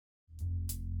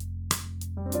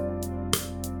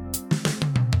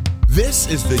This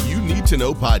is the You Need to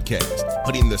Know podcast,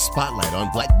 putting the spotlight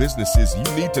on Black businesses you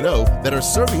need to know that are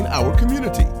serving our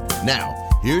community. Now,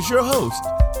 here's your host,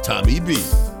 Tommy B.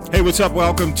 Hey, what's up?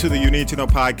 Welcome to the You Need to Know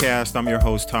podcast. I'm your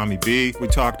host, Tommy B. We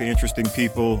talk to interesting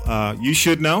people you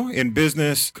should know in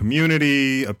business,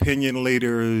 community, opinion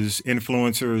leaders,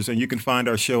 influencers, and you can find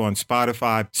our show on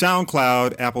Spotify,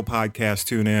 SoundCloud, Apple Podcasts.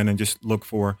 Tune in and just look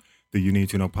for the You Need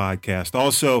to Know podcast.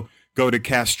 Also, go to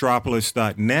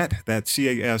castropolis.net. That's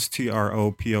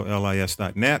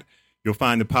castropolis.net. You'll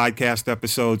find the podcast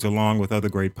episodes along with other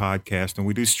great podcasts. And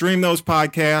we do stream those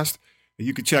podcasts.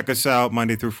 You can check us out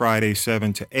Monday through Friday,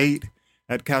 7 to 8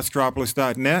 at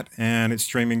castropolis.net. And it's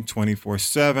streaming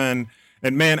 24/7.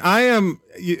 And man,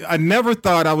 I never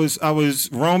thought I was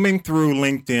roaming through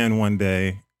LinkedIn one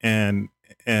day and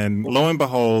lo and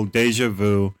behold, deja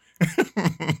vu.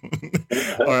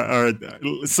 or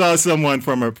saw someone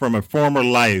from a former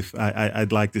life,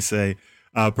 I'd like to say.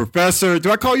 Professor,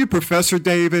 do I call you Professor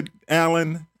David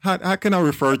Allen? How can I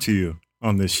refer to you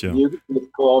on this show? You can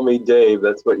call me Dave.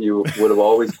 That's what you would have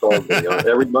always called me.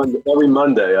 Every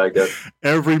Monday, I guess.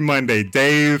 Every Monday,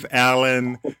 Dave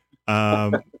Allen.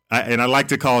 And I like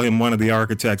to call him one of the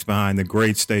architects behind the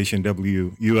great station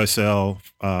WUSL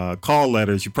call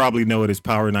letters. You probably know it as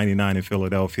Power 99 in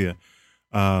Philadelphia.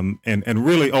 And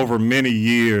really over many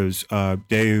years,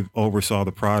 Dave oversaw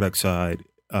the product side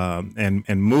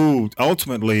and moved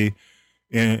ultimately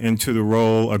into the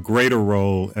role, a greater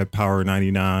role at Power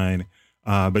 99.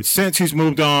 But since he's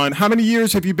moved on, how many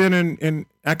years have you been in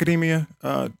academia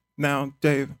now,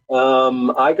 Dave?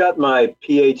 I got my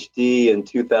PhD in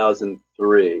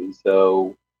 2003.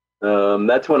 So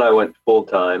that's when I went full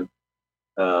time.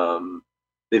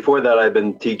 Before that, I've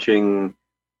been teaching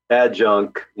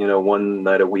adjunct, one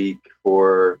night a week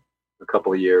for a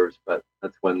couple of years, but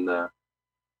that's when I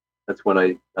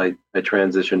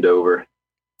transitioned over.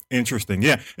 Interesting.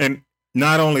 Yeah. And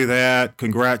not only that,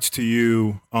 congrats to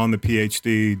you on the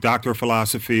PhD, Doctor of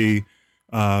Philosophy,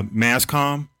 Mass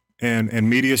Comm and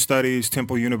Media Studies,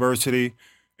 Temple University.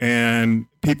 And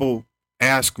people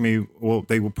ask me, well,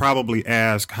 they will probably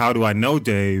ask, how do I know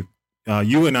Dave?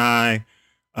 You and I,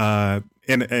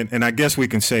 and I guess we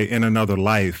can say in another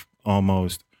life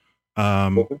almost,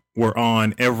 we're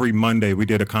on every Monday. We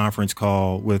did a conference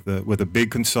call with a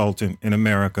big consultant in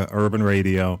America, Urban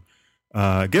Radio.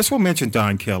 I guess we'll mention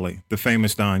Don Kelly, the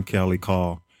famous Don Kelly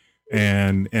call.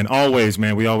 And always,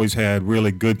 man, we always had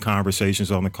really good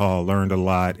conversations on the call, learned a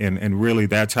lot. And really,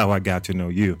 that's how I got to know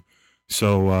you.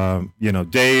 So,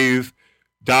 Dave,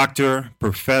 Dr.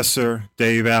 Professor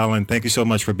Dave Allen, thank you so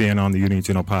much for being on the You Need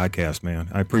to Know podcast, man.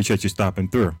 I appreciate you stopping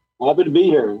through. Happy to be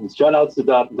here. And shout out to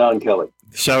Don Kelly.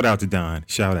 Shout out to Don.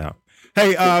 Shout out.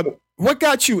 Hey, what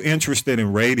got you interested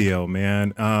in radio,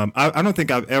 man? I don't think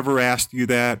I've ever asked you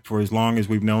that for as long as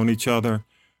we've known each other.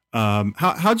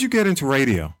 How'd you get into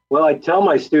radio? Well, I tell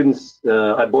my students,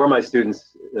 I bore my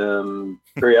students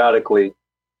periodically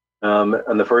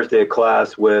on the first day of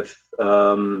class with,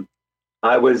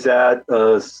 I was at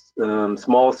a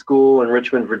small school in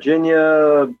Richmond,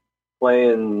 Virginia,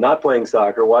 not playing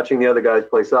soccer, watching the other guys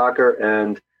play soccer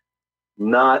and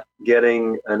not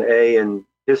getting an A in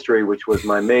history, which was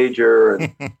my major,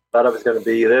 and thought I was going to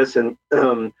be this. And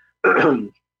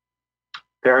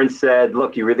parents said,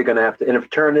 look, you're either going to have to enter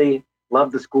fraternity,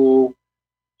 love the school.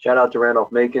 Shout out to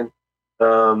Randolph-Macon.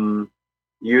 You're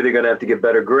either going to have to get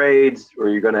better grades or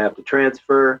you're going to have to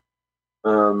transfer.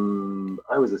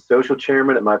 I was a social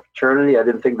chairman at my fraternity. I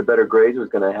didn't think the better grades was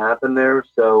going to happen there.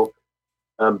 So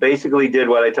basically did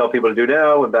what I tell people to do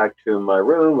now, went back to my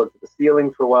room, looked at the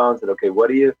ceiling for a while and said, okay, what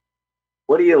do you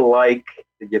like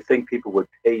that you think people would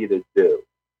pay you to do?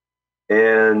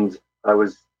 And I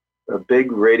was a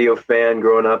big radio fan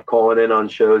growing up, calling in on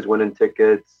shows, winning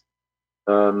tickets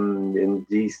in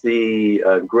D.C.,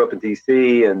 grew up in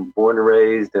D.C. and born and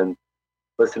raised and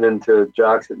listening to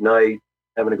jocks at night,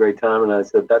 having a great time. And I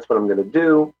said, that's what I'm going to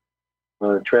do.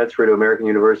 Transferred to American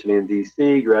University in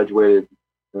D.C., graduated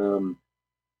in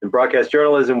broadcast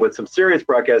journalism with some serious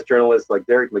broadcast journalists like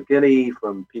Derek McGinney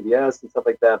from PBS and stuff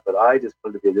like that. But I just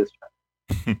wanted to be a disc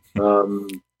jockey.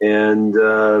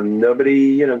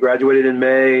 Nobody, graduated in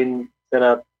May and sent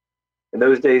out, in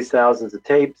those days, thousands of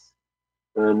tapes.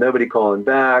 Nobody calling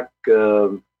back.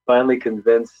 Finally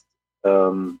convinced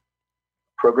program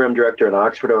director in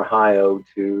Oxford, Ohio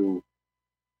to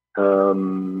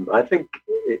I think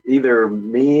either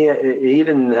he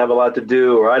didn't have a lot to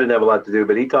do or I didn't have a lot to do,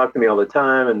 but he talked to me all the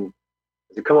time and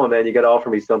I said, come on, man, you got to offer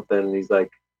me something. And he's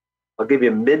like, I'll give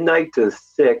you midnight to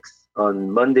 6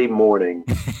 on Monday morning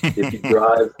if you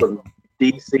drive from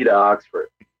DC to Oxford.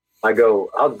 I go,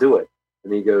 I'll do it.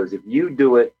 And he goes, if you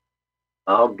do it,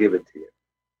 I'll give it to you.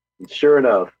 And sure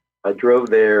enough, I drove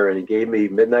there and he gave me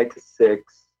midnight to 6.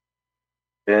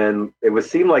 And it would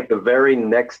seem like the very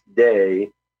next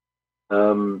day,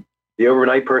 the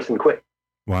overnight person quit.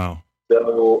 Wow.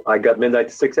 So I got midnight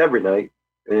to 6 every night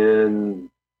and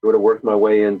sort of worked my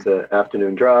way into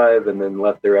afternoon drive, and then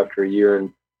left there after a year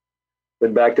and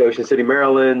went back to Ocean City,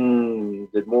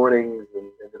 Maryland, did mornings, and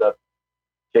ended up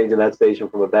changing that station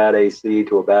from a bad AC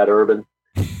to a bad urban.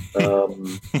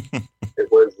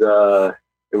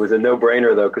 It was a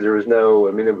no-brainer though, because there was it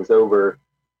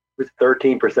was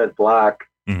 13% black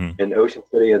in Ocean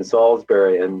City and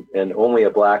Salisbury, and only a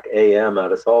black AM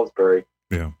out of Salisbury.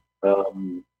 Yeah.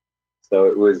 So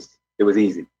it was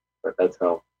easy, but that's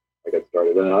how I got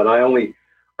started. And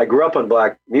I grew up on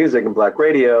black music and black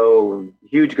radio,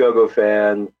 huge go-go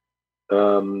fan,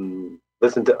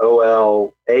 listened to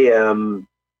OL, AM,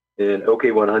 and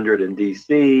OK100 in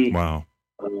DC. Wow.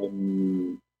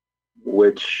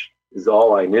 Which is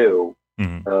all I knew.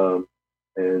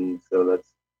 And so that's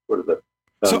sort of the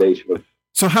foundation.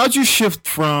 So how'd you shift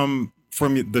from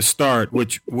the start,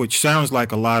 which sounds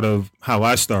like a lot of how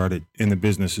I started in the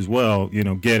business as well,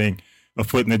 getting a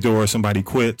foot in the door, somebody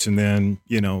quits, and then,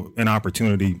 an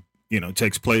opportunity,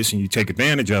 takes place and you take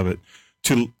advantage of it,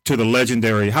 to the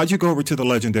legendary. How'd you go over to the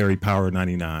legendary Power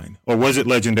 99? Or was it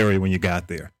legendary when you got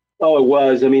there? Oh, it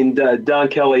was. I mean, Don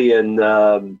Kelly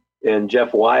and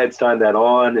Jeff Wyatt signed that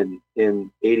on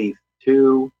in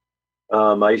 82.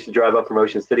 I used to drive up from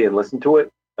Ocean City and listen to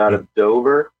it out of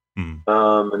Dover.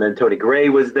 And then Tony Gray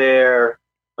was there,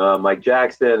 Mike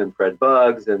Jackson and Fred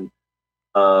Buggs, and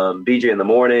BJ in the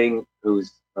Morning, who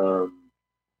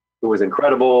was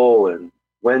incredible, and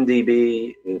Wendy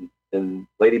B and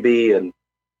Lady B. And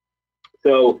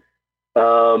so,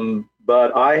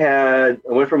 but I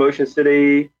went from Ocean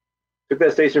City, took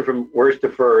that station from worst to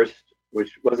first,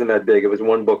 which wasn't that big. It was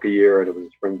one book a year, and it was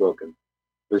a spring book, and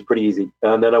it was pretty easy.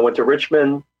 And then I went to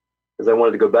Richmond because I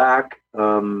wanted to go back.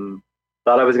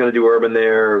 Thought I was going to do urban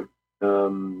there.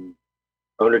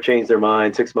 Owner changed their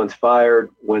mind. 6 months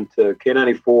fired. Went to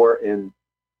K94 in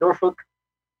Norfolk.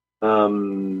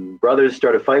 Brothers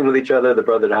started fighting with each other. The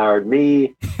brother that hired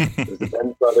me, it was the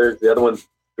Benz brothers. The other one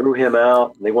threw him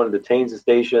out. And they wanted to change the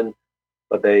station,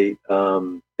 but they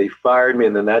fired me.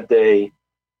 And then that day,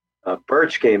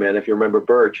 Birch came in. If you remember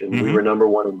Birch, and we were number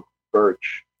one in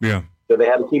Birch. Yeah. So they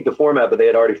had to keep the format, but they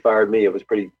had already fired me. It was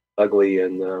pretty ugly.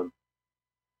 And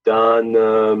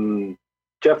Don,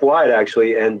 Jeff Wyatt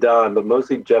actually, and Don, but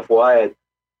mostly Jeff Wyatt,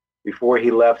 before he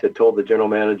left, had told the general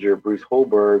manager, Bruce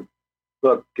Holberg,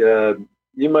 look, you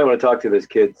might want to talk to this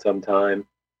kid sometime.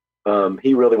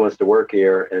 He really wants to work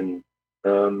here. And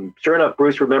sure enough,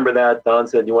 Bruce remembered that. Don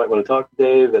said, you might want to talk to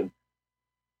Dave. And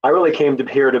I really came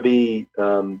here to be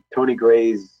Tony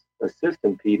Gray's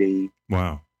assistant PD.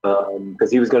 Wow.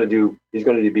 Because he's going to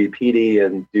be PD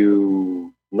and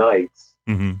do nights.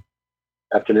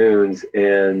 Afternoons,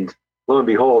 and lo and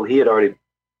behold, he had already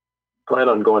planned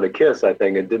on going to KISS, I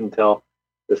think, and didn't tell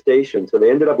the station. So they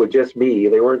ended up with just me.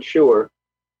 They weren't sure,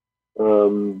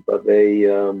 but I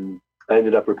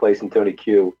ended up replacing Tony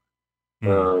Q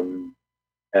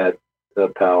at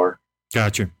Power.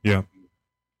 Gotcha. Yeah.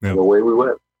 The way we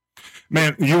went.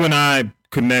 Man, you and I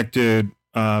connected.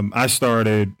 I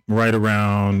started right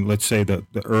around, let's say, late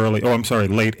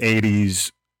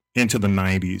 80s into the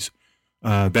 90s.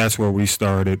 That's where we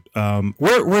started.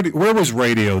 Where was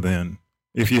radio then?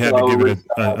 If you had to give it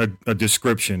a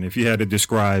description, if you had to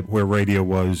describe where radio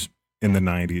was in the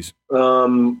 90s.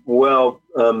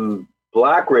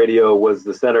 Black radio was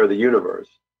the center of the universe.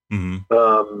 In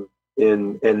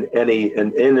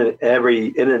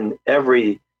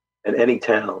any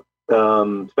town,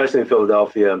 especially in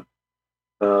Philadelphia.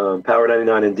 Power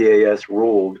 99 and DAS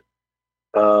ruled.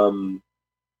 And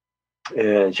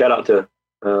shout out to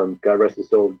God rest his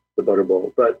soul, the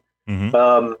Butterball. But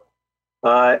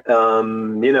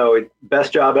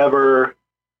best job ever,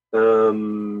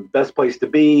 best place to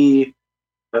be.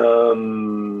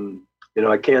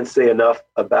 I can't say enough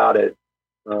about it.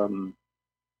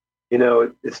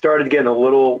 It started getting a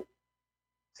little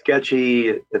sketchy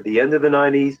at the end of the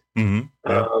 90s,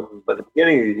 but at the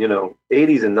beginning,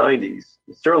 80s and 90s,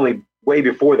 certainly way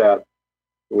before that,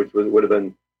 which would have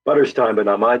been Butter's time, but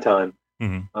not my time.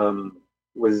 It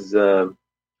was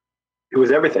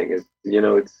everything.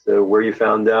 It's where you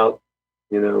found out,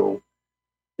 your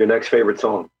next favorite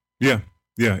song. Yeah.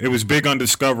 It was big on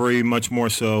discovery, much more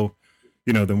so,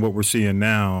 than what we're seeing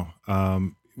now.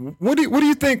 What do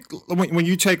you think when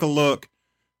you take a look?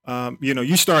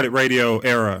 You started radio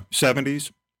era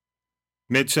 70s,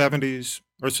 mid 70s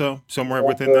or so, somewhere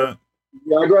within that.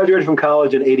 Yeah, I graduated from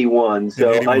college in 81. In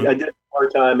So I 81? did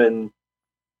part-time in,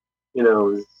 it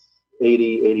was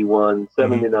 80, 81, Hmm.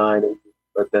 79,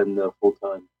 but then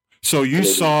full-time So you in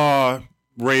 81. saw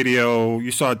radio,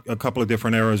 you saw a couple of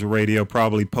different eras of radio,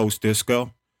 probably post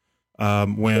disco.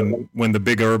 When the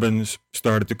big urbans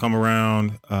started to come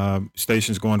around,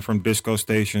 stations going from disco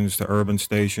stations to urban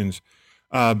stations.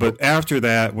 But after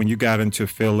that, when you got into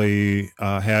Philly,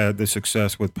 had the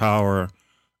success with Power,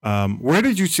 where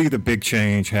did you see the big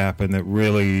change happen that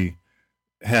really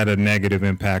had a negative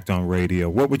impact on radio?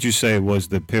 What would you say was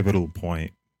the pivotal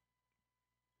point?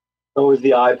 It was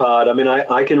the iPod. I mean,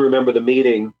 I can remember the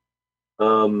meeting.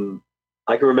 Um,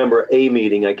 I can remember a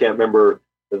meeting. I can't remember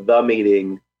the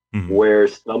meeting Hmm. where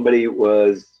somebody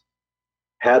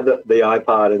had the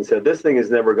iPod and said, "This thing is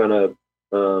never gonna.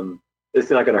 It's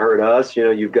not gonna hurt us.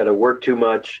 You've got to work too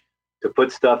much to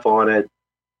put stuff on it.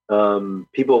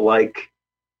 People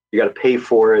you got to pay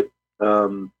for it.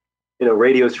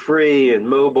 Radio's free and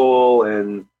mobile,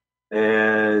 and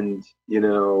where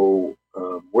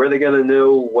are they going to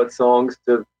know what songs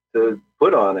to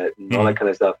put on it and all Hmm. that kind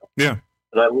of stuff." Yeah.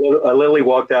 And I literally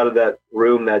walked out of that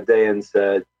room that day and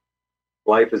said,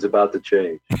 "Life is about to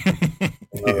change."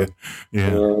 Yeah. Um, Yeah.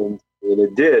 and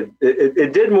it did.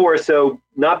 It did more so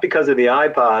not because of the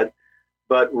iPod,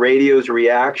 but radio's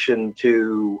reaction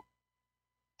to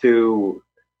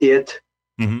it,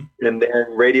 Hmm. and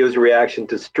then radio's reaction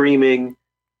to streaming.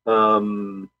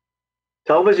 Um,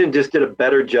 Television just did a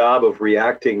better job of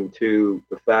reacting to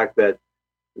the fact that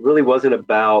it really wasn't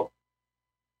about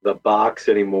the box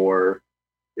anymore.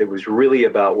 It was really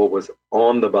about what was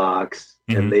on the box,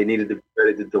 and Hmm. they needed to be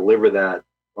ready to deliver that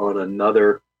on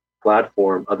another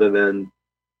platform other than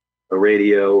a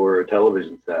radio or a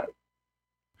television set.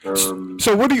 Um,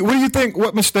 So what do you think?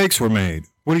 What mistakes were made?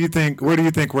 What do you think? Where do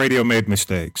you think radio made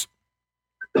mistakes?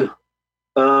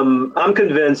 I'm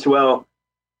convinced. Well,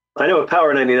 I know at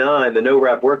Power 99, the no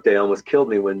rap workday almost killed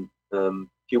me when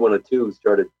Q102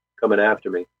 started coming after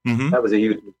me. Hmm. That was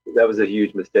a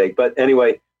huge mistake. But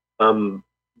anyway,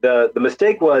 the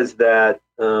mistake was that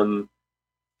the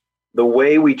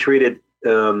way we treated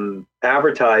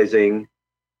advertising.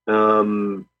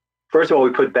 First of all, we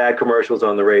put bad commercials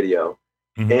on the radio,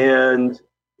 Hmm. and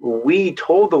we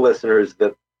told the listeners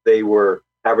that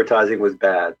advertising was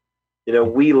bad.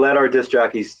 We let our disc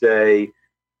jockeys say,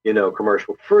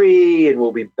 commercial free, and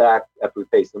we'll be back after we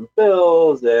pay some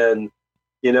bills. And,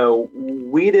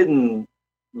 we didn't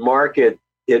market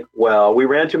it well. We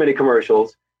ran too many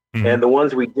commercials, Hmm. and the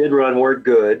ones we did run weren't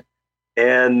good.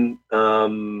 And,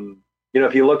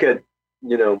 if you look at,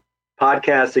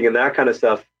 podcasting and that kind of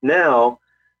stuff now,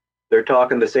 they're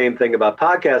talking the same thing about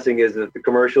podcasting is that the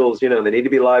commercials, they need to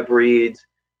be live reads.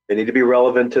 They need to be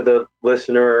relevant to the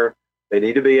listener. They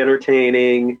need to be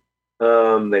entertaining.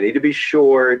 They need to be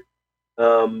short.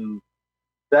 Um,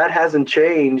 that hasn't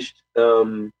changed.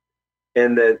 And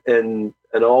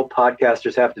all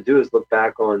podcasters have to do is look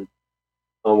back on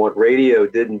what radio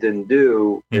did and didn't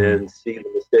do Hmm. and see the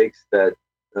mistakes that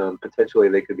potentially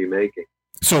they could be making.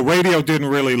 So radio didn't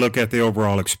really look at the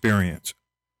overall experience.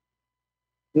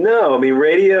 No, I mean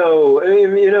radio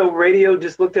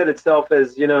just looked at itself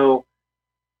as our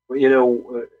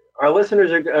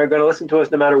listeners are going to listen to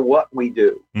us no matter what we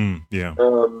do. Yeah.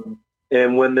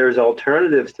 And when there's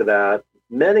alternatives to that,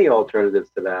 many alternatives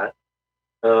to that,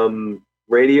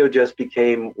 radio just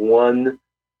became one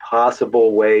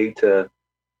possible way to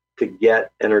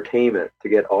get entertainment, to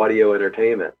get audio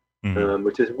entertainment, Hmm.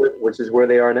 which is where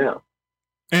they are now.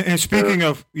 And speaking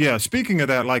of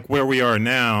that, like where we are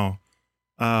now,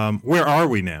 where are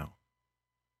we now?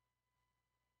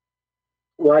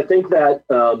 Well, I think that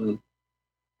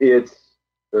it's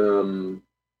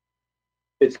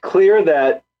it's clear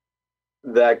that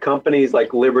companies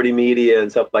like Liberty Media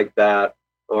and stuff like that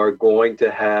are going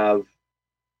to have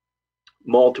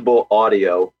multiple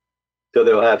audio. So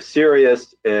they'll have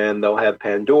Sirius and they'll have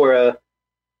Pandora.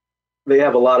 They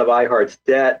have a lot of iHeart's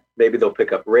debt. Maybe they'll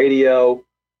pick up radio.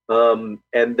 And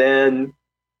then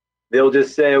they'll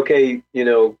just say, okay,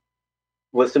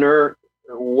 listener,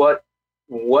 what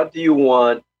do you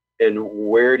want and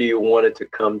where do you want it to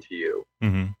come to you?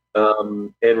 Hmm.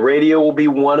 And radio will be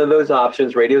one of those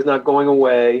options. Radio's not going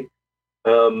away.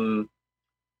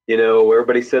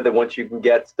 Everybody said that once you can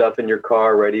get stuff in your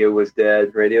car, radio was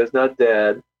dead. Radio's not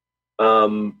dead.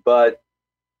 But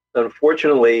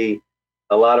unfortunately,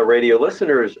 a lot of radio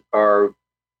listeners are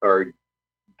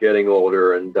getting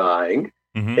older and dying,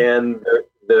 Hmm. and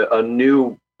a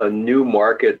new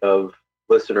market of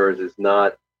listeners is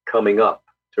not coming up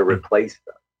to replace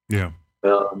them. Yeah.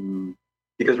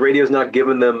 Because radio's not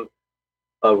giving them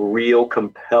a real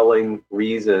compelling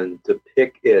reason to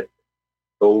pick it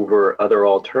over other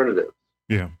alternatives.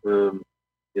 Yeah. You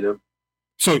know.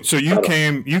 So you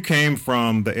came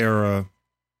from the era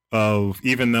of,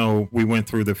 even though we went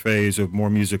through the phase of more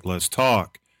music, less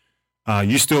talk,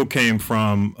 you still came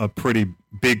from a pretty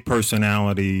big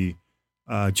personality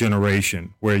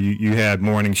generation where you had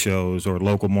morning shows or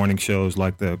local morning shows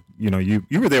like you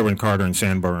were there when Carter and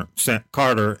Sanborn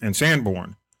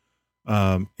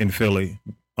in Philly,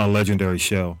 a legendary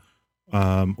show,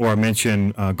 or I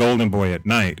mentioned Golden Boy at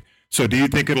night. So do you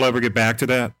think it'll ever get back to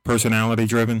that personality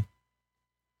driven?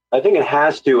 I think it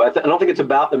has to. I don't think it's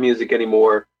about the music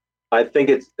anymore. I think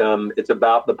it's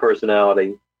about the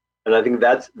personality, and I think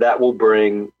that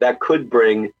could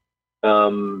bring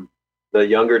the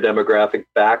younger demographic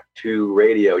back to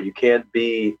radio.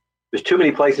 There's too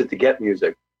many places to get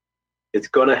music. It's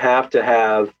going to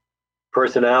have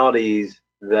personalities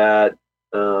that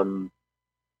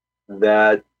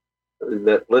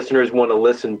listeners want to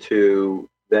listen to,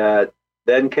 that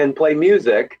then can play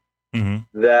music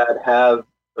that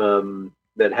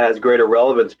has greater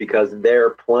relevance because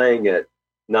they're playing it,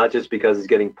 not just because it's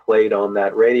getting played on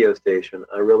that radio station.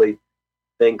 I really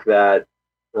think that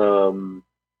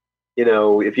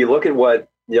if you look at what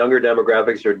younger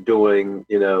demographics are doing,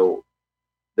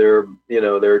 they're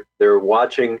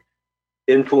watching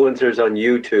influencers on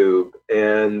YouTube,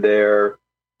 and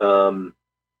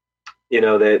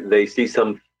they see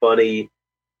some funny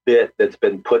bit that's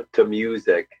been put to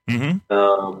music,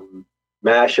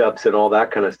 mashups and all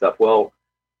that kind of stuff. Well,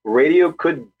 radio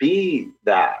could be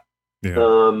that,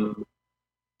 but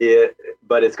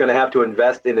it's going to have to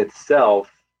invest in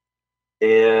itself,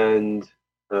 and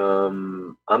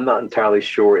I'm not entirely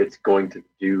sure it's going to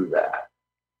do that.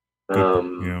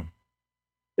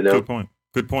 Good point.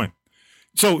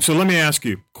 So let me ask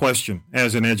you a question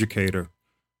as an educator.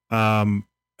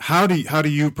 How do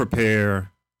you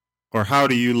prepare, or how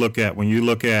do you look at, when you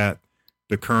look at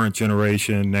the current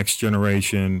generation, next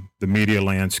generation, the media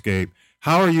landscape,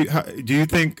 do you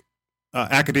think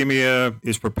academia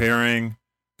is preparing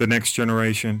the next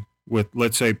generation with,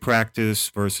 let's say, practice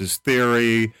versus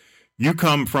theory? You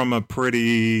come from a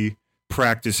pretty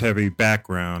practice-heavy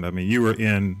background. I mean, you were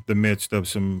in the midst of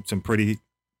some pretty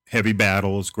heavy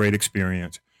battles, great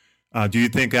experience. Do you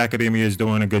think academia is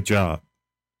doing a good job?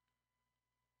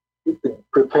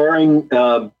 Preparing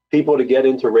people to get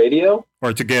into radio?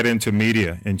 Or to get into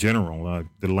media in general,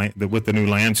 with the new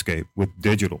landscape, with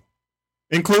digital,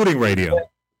 including radio.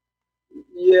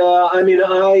 Yeah, I mean,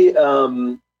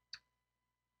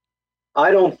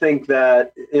 I don't think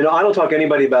that, I don't talk to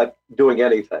anybody about doing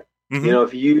anything.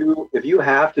 If you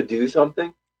have to do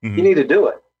something, you need to do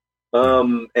it.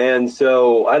 And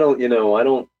so I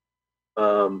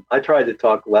try to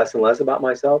talk less and less about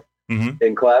myself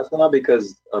in class now,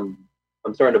 because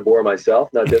I'm starting to bore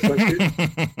myself, not just my students.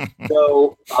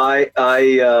 So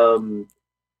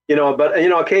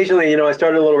occasionally, I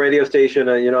started a little radio station.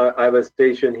 I have a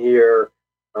station here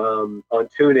on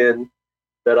TuneIn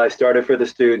that I started for the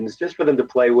students, just for them to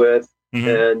play with.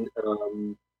 And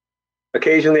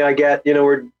occasionally I get,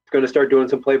 we're going to start doing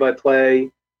some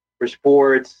play-by-play for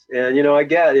sports. And, I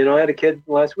had a kid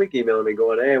last week emailing me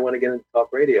going, "Hey, I want to get into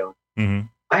talk radio."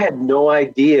 I had no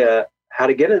idea how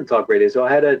to get into talk radio. So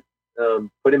I had to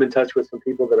put him in touch with some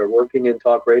people that are working in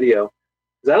talk radio,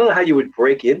 because I don't know how you would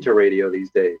break into radio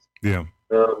these days. Yeah.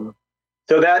 So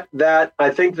that I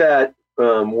think that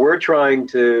I'm trying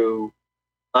to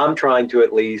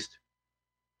at least.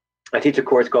 I teach a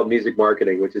course called Music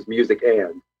Marketing, which is music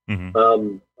and.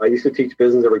 I used to teach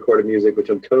business of recorded music, which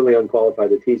I'm totally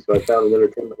unqualified to teach. So I found an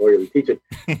entertainment lawyer to teach it,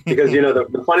 because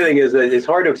the funny thing is that it's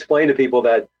hard to explain to people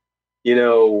that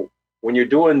when you're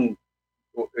doing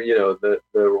the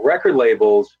record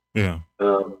labels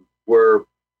were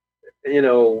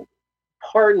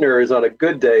partners on a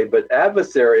good day, but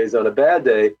adversaries on a bad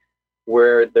day,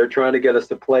 where they're trying to get us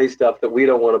to play stuff that we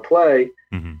don't want to play.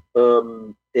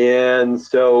 And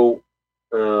so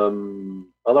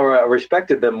although I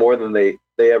respected them more than they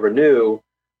ever knew,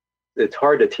 it's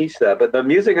hard to teach that. But the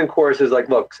music in course is like,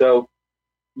 look, so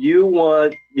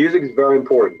music is very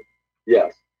important.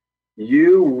 Yes.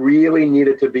 You really need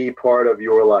it to be part of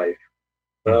your life.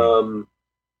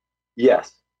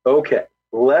 Yes. Okay.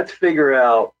 Let's figure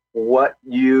out what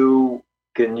you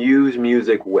can use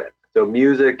music with. So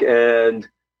music, and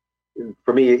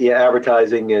for me,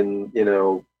 advertising and,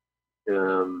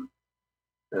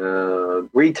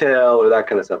 retail or that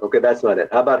kind of stuff. Okay, that's not it.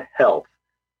 How about health?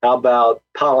 How about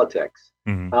politics?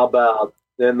 How about,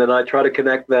 and then I try to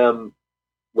connect them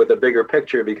with a bigger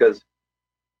picture, because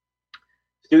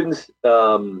students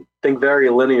think very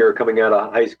linear coming out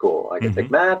of high school. I can take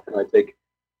math and I take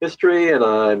history and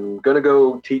I'm going to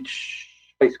go teach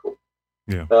high school.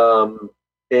 Yeah.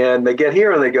 And they get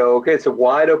here and they go, okay, it's a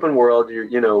wide open world.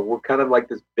 We're kind of like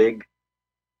this big,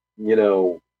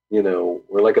 we're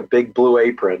like a big Blue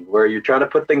Apron where you're trying to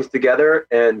put things together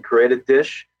and create a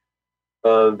dish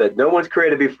that no one's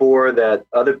created before that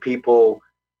other people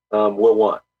will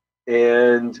want.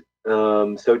 And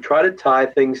so try to tie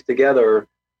things together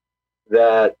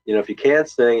that, if you can't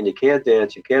sing and you can't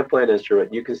dance, you can't play an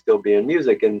instrument, you can still be in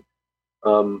music. And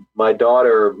my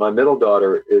middle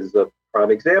daughter is a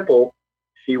prime example.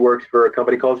 She works for a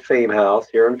company called Fame House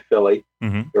here in Philly.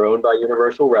 They're owned by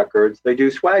Universal Records. They do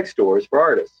swag stores for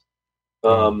artists.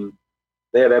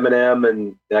 They have Eminem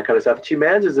and that kind of stuff. She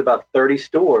manages about 30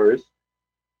 stores,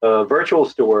 virtual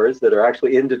stores that are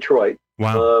actually in Detroit.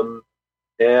 Wow.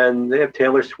 And they have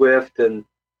Taylor Swift and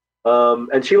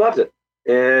she loves it.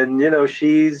 And,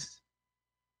 she's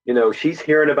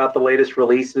hearing about the latest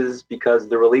releases because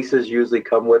the releases usually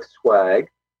come with swag.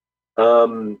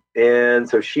 And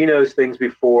so she knows things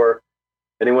before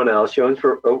anyone else. She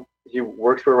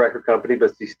works for a record company,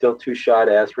 but she's still too shy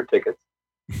to ask for tickets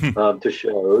to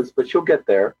shows, but she'll get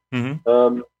there.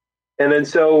 And then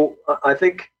so I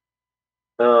think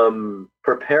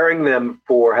preparing them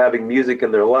for having music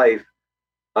in their life,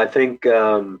 I think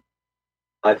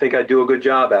I do a good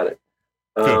job at it.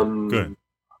 Good.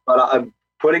 But I'm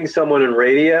putting someone in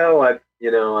radio. I've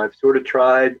sort of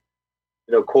tried.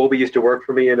 Colby used to work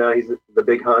for me, and now he's the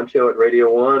big honcho at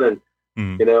Radio One. And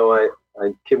I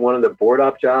wanted a board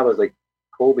op job. I was like,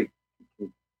 Colby,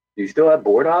 do you still have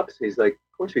board ops? He's like,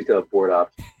 of course we still have board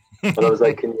ops. And I was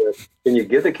like, can you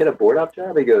give the kid a board op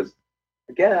job? He goes,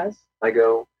 I guess. He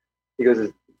goes,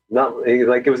 it's not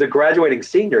like it was a graduating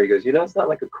senior. He goes, it's not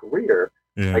like a career.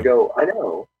 Yeah. I go, I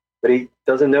know, but he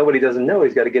doesn't know what he doesn't know.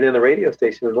 He's got to get in the radio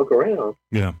station and look around.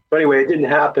 Yeah. So anyway, it didn't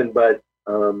happen, but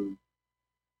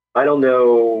I don't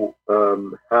know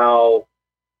how,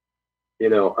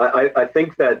 I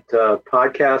think that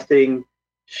podcasting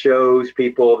shows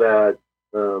people that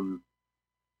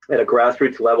at a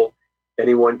grassroots level,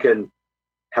 anyone can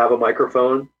have a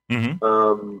microphone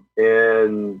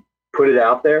and put it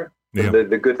out there. Yeah.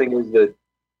 The good thing is that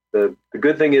the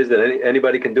good thing is that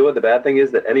anybody can do it. The bad thing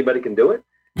is that anybody can do it.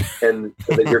 And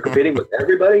so that you're competing with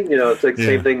everybody. It's like the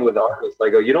same thing with artists.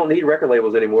 Like, you don't need record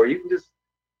labels anymore. You can just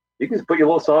put your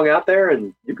little song out there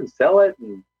and you can sell it,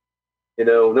 and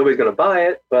nobody's going to buy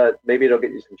it, but maybe it'll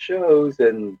get you some shows.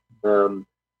 And the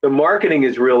marketing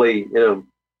is really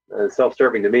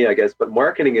self-serving to me, I guess, but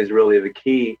marketing is really the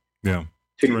key to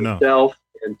yourself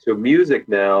and to music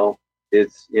now.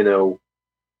 It's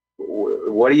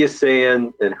what are you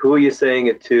saying and who are you saying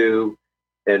it to,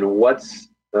 and what's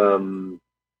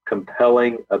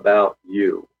compelling about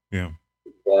you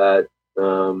that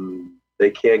they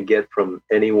can't get from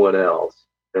anyone else,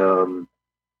 and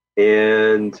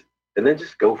then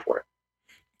just go for it.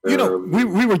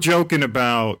 We were joking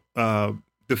about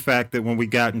the fact that when we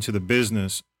got into the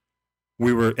business,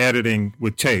 we were editing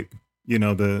with tape.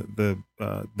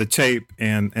 The tape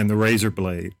and the razor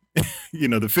blade,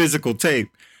 the physical tape,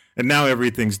 and now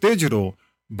everything's digital.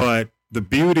 But the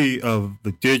beauty of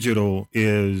the digital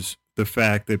is the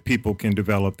fact that people can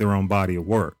develop their own body of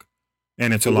work,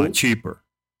 and it's a lot cheaper.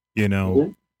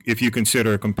 If you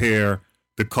compare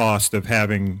the cost of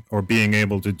having or being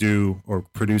able to do or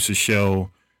produce a show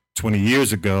 20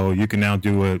 years ago, you can now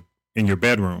do it in your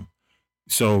bedroom.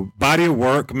 So body of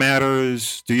work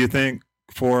matters, do you think,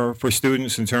 for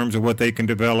students in terms of what they can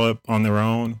develop on their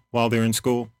own while they're in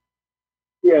school?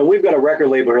 Yeah, we've got a record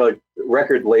label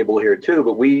here too,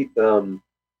 but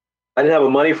I didn't have the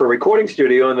money for a recording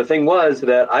studio, and the thing was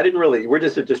that we're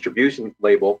just a distribution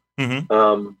label. We're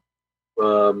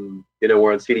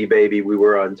on CD Baby, we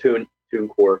were on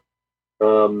TuneCore,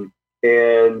 but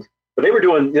they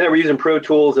were using Pro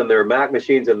Tools and their Mac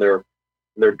machines in their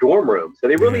dorm room, so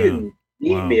they really didn't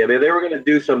need me. I mean, they were going to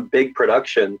do some big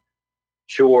production.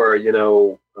 Sure,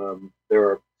 there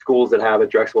are schools that have it.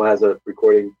 Drexel has a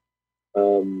recording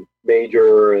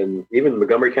major, and even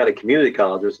Montgomery County Community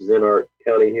College, which is in our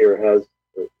county here, has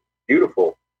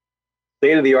beautiful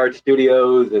state-of-the-art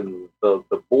studios and the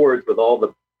boards with all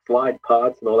the slide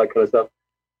pots and all that kind of stuff.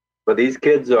 But these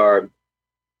kids are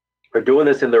doing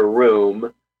this in their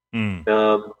room.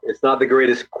 It's not the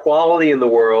greatest quality in the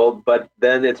world, but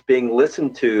then it's being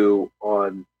listened to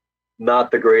on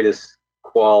not the greatest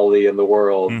quality in the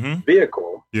world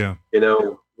vehicle. Yeah.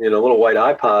 Little white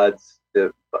iPods,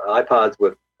 the iPods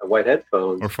with white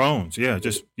headphones or phones.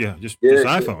 Just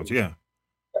iPhones. Yeah,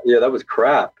 that was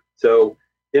crap. So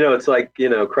it's like,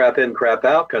 crap in, crap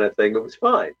out kind of thing. It was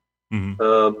fine.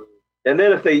 Mm-hmm. And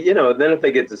then if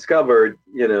they get discovered,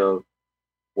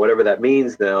 whatever that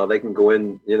means now, they can go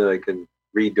in, they can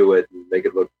redo it and make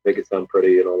it sound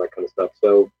pretty and all that kind of stuff.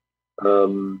 So,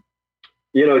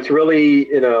 it's really,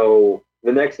 the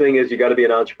next thing is you got to be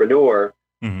an entrepreneur.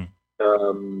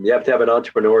 Mm-hmm. You have to have an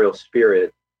entrepreneurial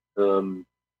spirit,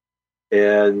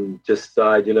 and just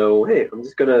decide, hey,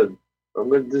 I'm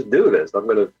going to just do this. I'm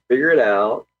going to figure it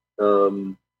out,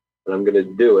 and I'm going to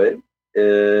do it.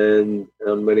 And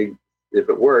if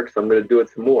it works, I'm going to do it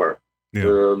some more.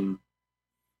 Yeah.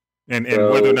 And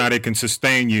whether or not it can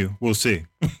sustain you, we'll see.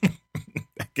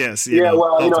 I guess.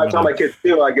 Well, I tell my kids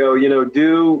too. I go,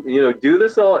 do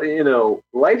this all.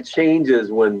 Life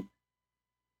changes when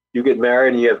you get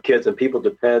married and you have kids, and people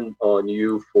depend on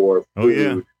you for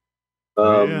food,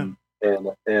 and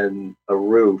a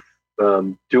roof.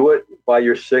 Do it while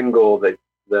you're single. That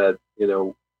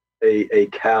a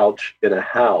couch in a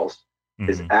house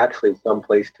is actually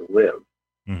someplace to live.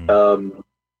 Mm-hmm.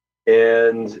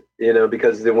 And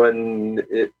because when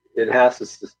it has to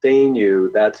sustain you,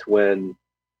 that's when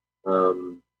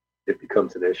it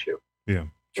becomes an issue. Yeah,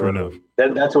 true enough.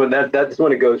 Then that's when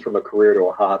it goes from a career to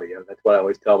a hobby. And that's what I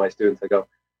always tell my students. I go,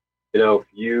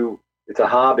 it's a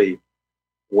hobby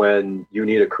when you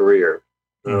need a career.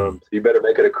 So you better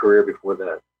make it a career before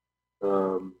that.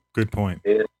 Good point.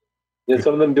 And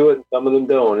some of them do it, and some of them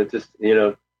don't. It's just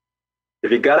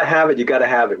if you got to have it, you got to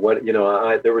have it.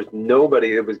 There was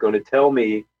nobody that was going to tell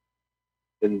me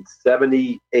in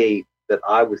 '78 that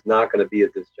I was not going to be a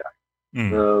disc jockey.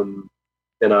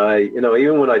 And I,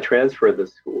 even when I transferred, the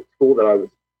school that I was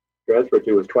transferred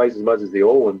to was twice as much as the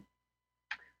old one.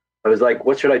 I was like,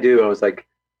 what should I do? I was like,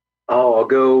 I'll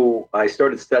go. I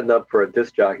started setting up for a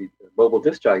mobile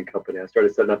disc jockey company. I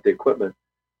started setting up the equipment.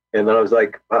 And then I was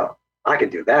like, wow, I can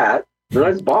do that. And then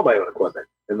I just bought my own equipment.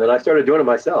 And then I started doing it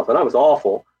myself. And I was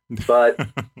awful. But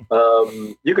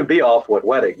you can be awful at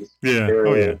weddings. Yeah.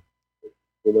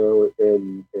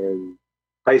 In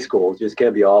high school, you just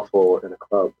can't be awful in a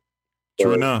club.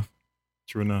 True enough.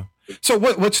 So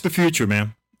what's the future,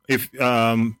 man? If,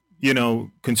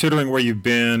 considering where you've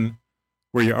been,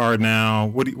 where you are now,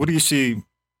 what do you see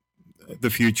the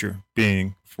future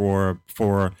being for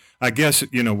I guess,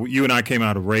 you and I came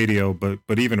out of radio,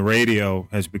 but even radio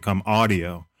has become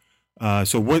audio.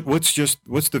 So what's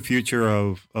the future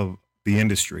of the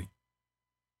industry?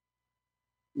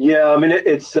 Yeah, I mean,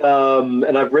 it's,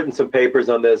 and I've written some papers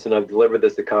on this and I've delivered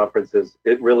this at conferences.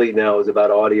 It really now is about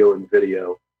audio and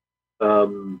video.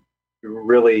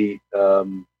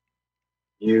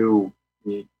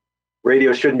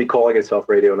 Radio shouldn't be calling itself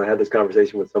radio. And I had this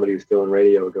conversation with somebody who's still in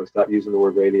radio. I go, stop using the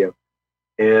word radio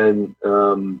and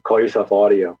call yourself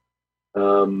audio.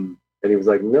 And he was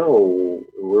like, no,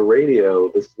 we're radio.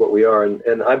 This is what we are.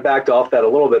 And I backed off that a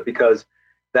little bit because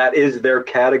that is their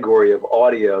category of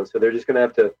audio. So they're just going to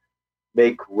have to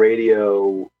make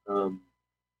radio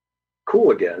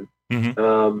cool again.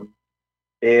 Mm-hmm.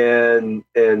 And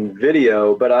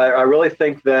video. But I really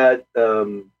think that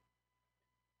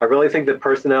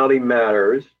personality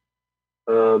matters.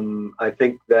 I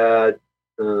think that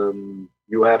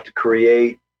you have to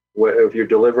create, if you're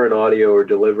delivering audio or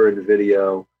delivering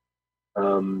video,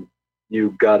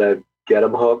 you got to get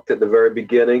them hooked at the very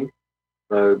beginning.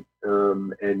 And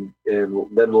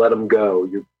then let them go.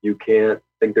 You can't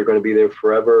think they're going to be there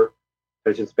forever.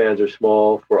 Attention spans are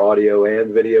small for audio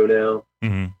and video now.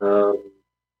 Mm-hmm.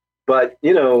 But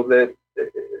that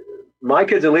my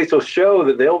kids at least will show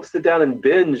that they'll sit down and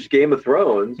binge Game of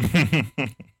Thrones.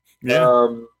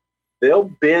 Yeah. They'll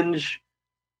binge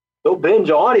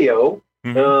audio.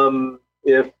 Mm-hmm.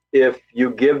 If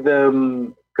you give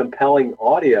them compelling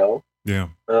audio. Yeah.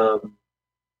 To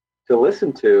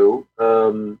listen to.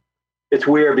 It's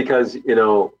weird because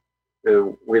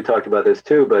we talked about this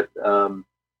too, but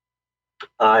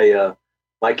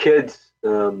my kids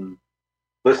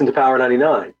listen to Power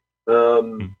 99,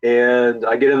 and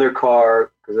I get in their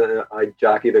car because I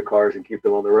jockey their cars and keep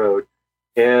them on the road,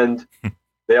 and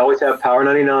they always have Power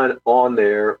 99 on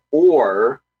there,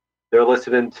 or they're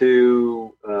listening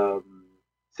to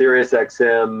Sirius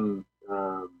XM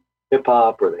hip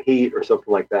hop or the Heat or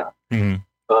something like that. Mm-hmm.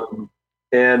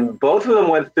 And both of them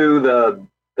went through the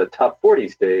top 40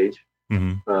 stage,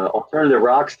 alternative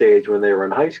rock stage when they were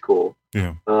in high school.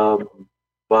 Yeah.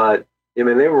 But I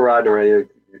mean, they were riding around,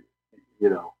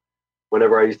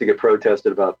 whenever I used to get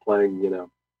protested about playing,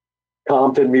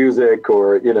 Compton music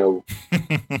or,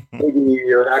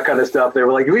 Biggie or that kind of stuff, they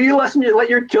were like, will you let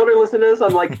your children listen to this?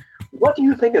 I'm like, what do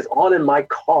you think is on in my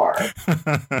car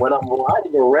when I'm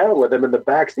riding around with him in the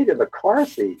back seat in the car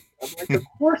seat? I'm like, of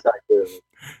course I do.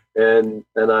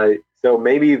 So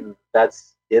maybe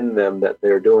that's in them that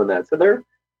they're doing that. So they're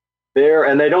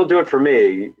and they don't do it for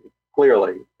me,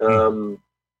 clearly. Because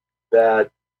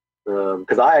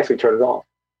I actually turn it off.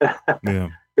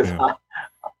 Because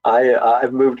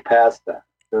I've moved past that.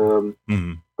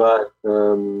 But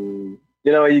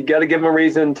you got to give them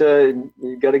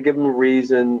a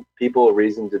reason people a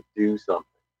reason to do something.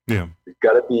 Yeah. It's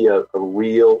got to be a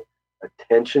real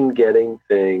attention-getting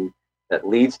thing that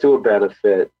leads to a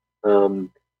benefit,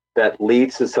 that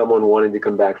leads to someone wanting to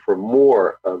come back for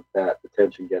more of that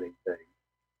attention-getting thing.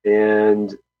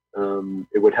 And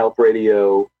it would help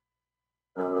radio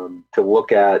to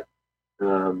look at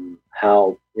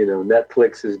how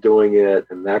Netflix is doing it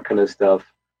and that kind of stuff.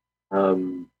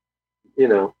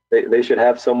 They should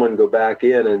have someone go back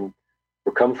in and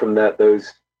or come from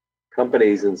those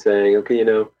companies and saying, okay,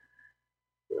 I'm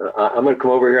going to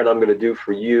come over here and I'm going to do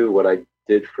for you what I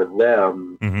did for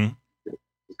them.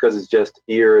 Because it's just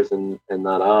ears and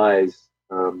not eyes.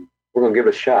 We're going to give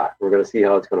it a shot. We're going to see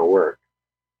how it's going to work.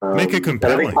 Make it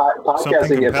compelling. I think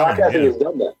podcasting has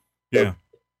done that. Yeah,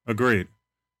 agreed.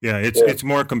 Yeah, it's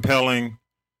more compelling.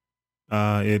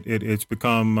 It's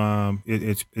become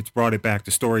it's brought it back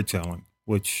to storytelling,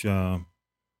 which is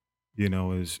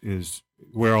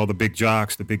where all the big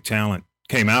jocks, the big talent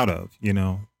came out of.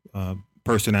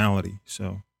 Personality.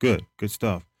 So good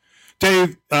stuff.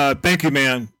 Dave, thank you,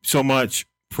 man, so much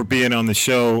for being on the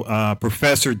show.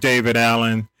 Professor David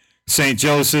Allen, St.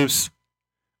 Joseph's.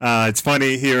 It's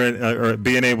funny hearing or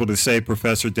being able to say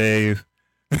Professor Dave.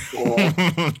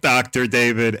 Dr.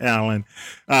 David Allen.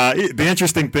 The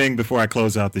interesting thing before I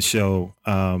close out the show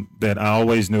that I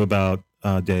always knew about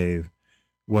Dave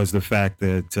was the fact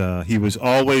that he was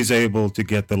always able to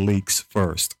get the leaks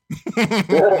first.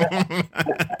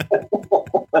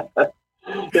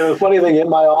 The funny thing, in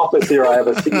my office here, I have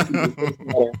a CD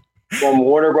from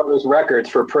Warner Brothers Records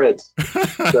for Prince.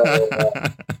 So,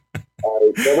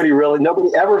 nobody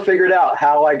ever figured out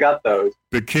how I got those.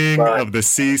 The king of the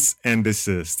cease and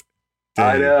desist. Dave.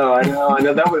 I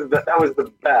know. That was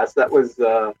the best. That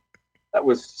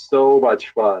was so much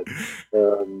fun.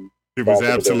 It was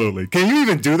absolutely. Can you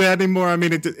even do that anymore? I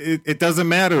mean, it doesn't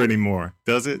matter anymore,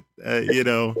 does it?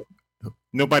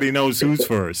 Nobody knows who's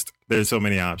first. There's so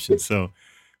many options. So,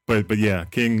 but yeah,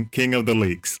 king of the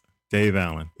leaks, Dave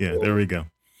Allen. Yeah, there we go.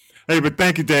 Hey, but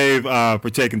thank you, Dave, for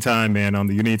taking time, man, on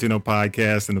the You Need to Know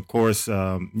podcast. And, of course,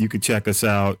 you can check us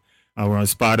out. We're on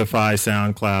Spotify,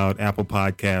 SoundCloud, Apple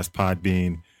Podcasts,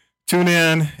 Podbean. Tune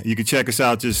in. You can check us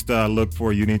out. Just look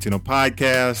for You Need to Know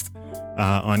podcast.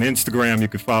 On Instagram, you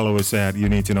can follow us at You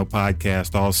Need to Know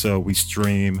podcast. Also, we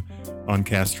stream on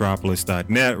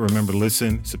Castropolis.net. Remember,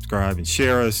 listen, subscribe, and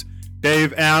share us.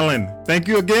 Dave Allen, thank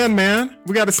you again, man.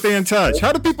 We got to stay in touch.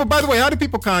 How do people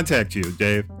contact you,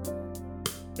 Dave?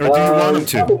 Or do you want them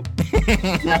to?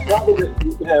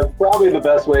 Probably the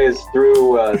best way is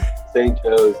through St.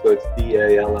 Joe's, so it's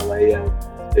DALLAN.JU.edu.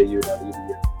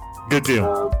 Good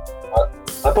deal.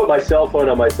 I put my cell phone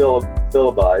on my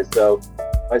syllabi, so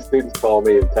my students call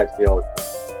me and text me all the time.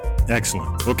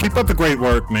 Excellent. Well, keep up the great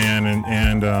work, man,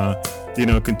 and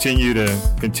continue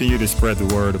to spread the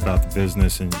word about the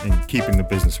business and keeping the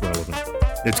business relevant.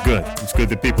 It's good. It's good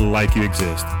that people like you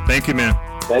exist. Thank you, man.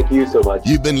 Thank you so much.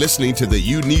 You've been listening to the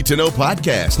You Need to Know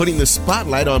podcast, putting the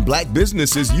spotlight on Black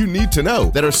businesses you need to know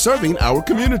that are serving our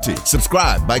community.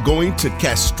 Subscribe by going to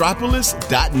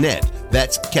Castropolis.net.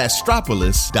 That's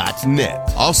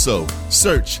Castropolis.net. Also,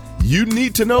 search You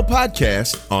Need to Know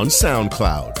podcast on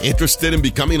SoundCloud. Interested in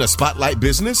becoming a Spotlight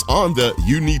business on the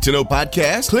You Need to Know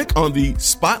podcast? Click on the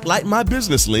Spotlight My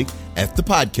Business link at the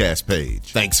podcast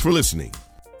page. Thanks for listening.